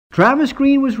Travis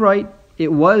Green was right.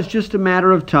 It was just a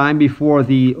matter of time before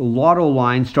the lotto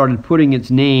line started putting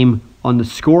its name on the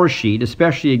score sheet,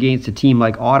 especially against a team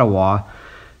like Ottawa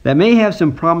that may have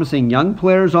some promising young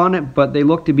players on it, but they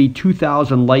look to be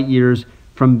 2,000 light years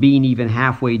from being even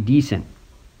halfway decent.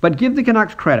 But give the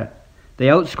Canucks credit. They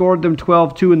outscored them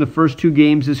 12-2 in the first two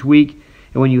games this week,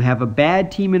 and when you have a bad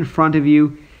team in front of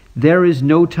you, there is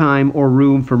no time or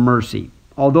room for mercy.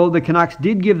 Although the Canucks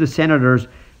did give the Senators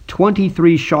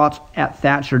 23 shots at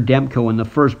Thatcher Demko in the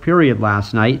first period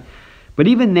last night, but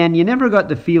even then, you never got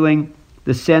the feeling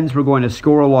the Sens were going to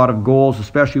score a lot of goals,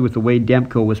 especially with the way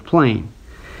Demko was playing.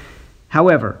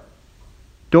 However,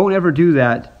 don't ever do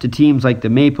that to teams like the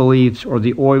Maple Leafs or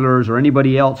the Oilers or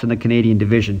anybody else in the Canadian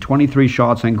division. 23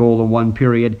 shots on goal in one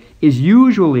period is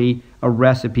usually a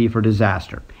recipe for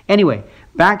disaster. Anyway,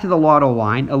 back to the lotto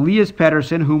line. Elias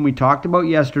Pettersson, whom we talked about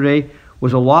yesterday,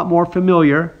 was a lot more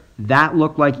familiar. That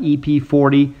looked like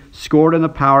EP40, scored in the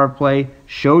power play,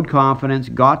 showed confidence,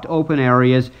 got to open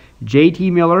areas.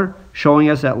 JT Miller showing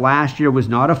us that last year was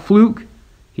not a fluke.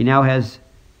 He now has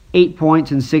 8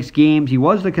 points in 6 games. He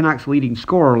was the Canucks' leading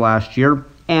scorer last year.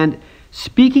 And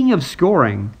speaking of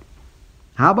scoring,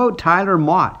 how about Tyler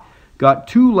Mott? Got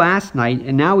 2 last night,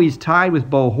 and now he's tied with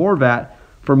Bo Horvat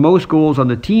for most goals on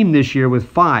the team this year with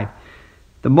 5.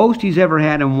 The most he's ever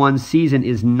had in one season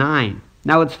is 9.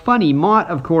 Now it's funny,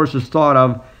 Mott, of course, is thought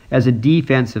of as a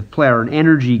defensive player, an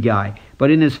energy guy.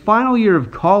 But in his final year of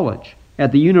college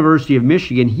at the University of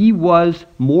Michigan, he was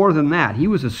more than that. He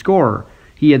was a scorer.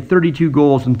 He had 32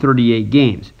 goals in 38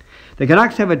 games. The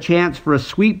Canucks have a chance for a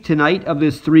sweep tonight of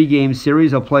this 3-game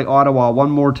series. They'll play Ottawa one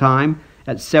more time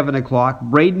at 7 o'clock.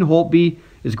 Braden Holtby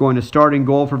is going to start in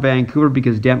goal for Vancouver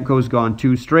because Demko's gone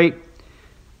 2 straight.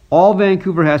 All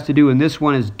Vancouver has to do in this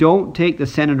one is don't take the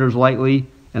Senators lightly,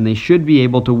 and they should be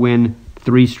able to win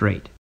 3 straight.